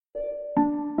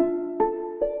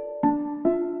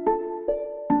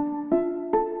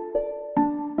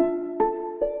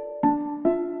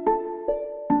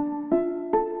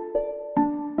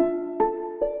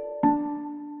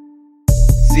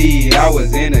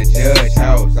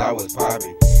was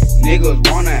poppin'.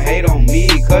 Niggas wanna hate on me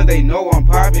cause they know I'm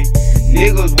poppin'.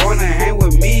 Niggas wanna hang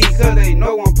with me cause they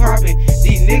know I'm poppin'.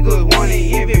 These niggas wanna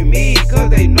envy me cause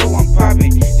they know I'm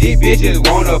poppin'. These bitches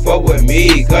wanna fuck with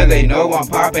me cause they know I'm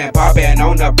poppin'. Poppin'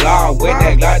 on the block with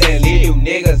that Glock that leave you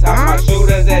niggas hot. My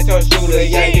shooters at your shooter,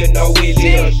 yeah, you know we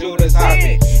leave your shooters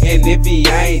hoppin'. And if he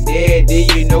ain't dead,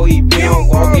 then you know he been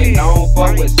walking. Don't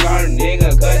fuck with certain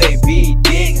niggas cause they be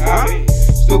dick hoppin'.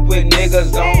 Stupid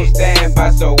niggas on standby,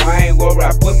 so I ain't worried.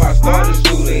 I put my starter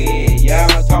shooter in. Yeah,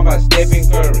 I'm talking about Stephen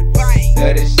Curry.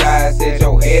 30 shots at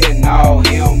your head and all,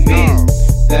 he don't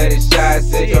miss. 30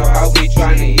 shots at your house, we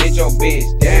tryna hit your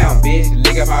bitch. Damn, bitch,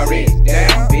 look at my wrist.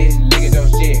 Damn, bitch, look at your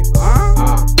shit.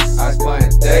 I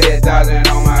spent 30,000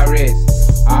 on my wrist.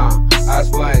 I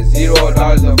spent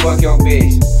 $0 to fuck your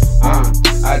bitch.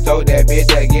 I told that bitch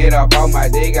to get up on my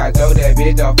dick. I told that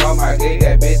bitch to fuck my dick.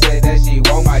 That bitch said that she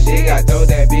want my dick. I told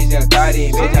that bitch to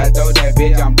thotty, bitch. I told that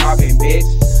bitch I'm poppin', bitch.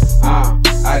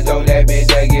 I told that bitch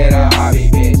to get a hobby,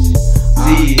 bitch.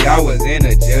 See, I was in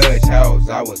the judge house,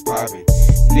 I was poppin'.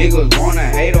 Niggas wanna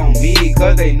hate on me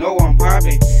cause they know I'm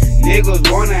poppin'. Niggas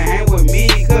wanna hang with me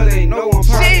cause they know I'm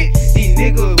poppin'. These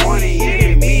niggas wanna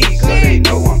envy me cause they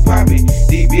know I'm poppin'.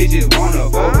 These bitches wanna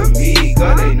fuck with me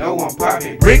cause they know I'm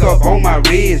poppin'. Brick up on my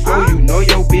wrist so you know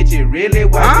your bitch is really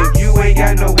whack. If you ain't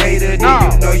got no hater,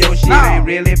 then you know your shit ain't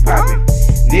really poppin'.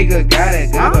 Nigga got a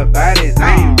gun about his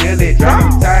ain't really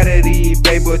dropping. Tired of these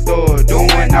paper throws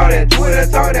doing all that Twitter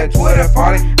talk, that Twitter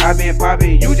falling. I been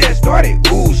poppin', you just started.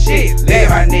 Ooh shit, lay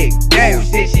my neck. Damn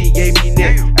shit, she gave me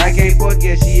neck. I can't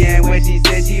forget she ain't when she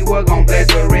said she was gon'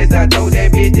 bless her wrist. I told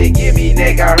that bitch to give me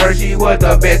neck. I heard she was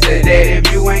the best of that.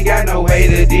 If you ain't got no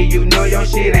hater, then you know your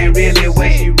shit ain't really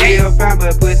wet. She real fine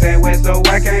but pussy ain't wet, so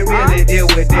I can't really deal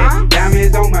with that.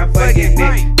 Diamonds on my fucking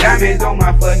neck, diamonds on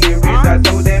my fucking wrist. I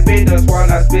told that bitch to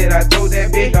swallow spit. I told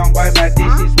that bitch don't bite my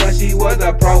dick. She swear she was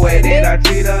a pro at it. I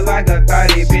treat her like a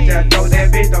thotty, bitch. I told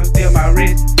that bitch don't steal my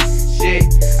wrist. Shit,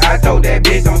 I told that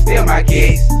bitch don't steal my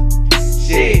kicks.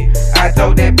 Shit, I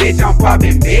told that bitch I'm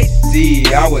poppin', bitch. See,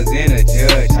 I was in a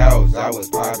judge house, I was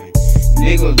poppin'.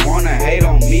 Niggas wanna hate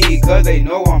on me cause they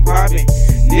know I'm poppin'.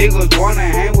 Niggas wanna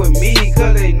hang with me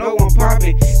cause they know I'm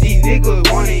poppin'. These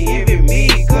niggas wanna envy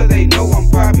me cause they know I'm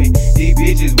poppin'. These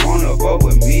bitches wanna fuck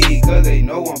with me cause they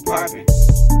know I'm poppin'.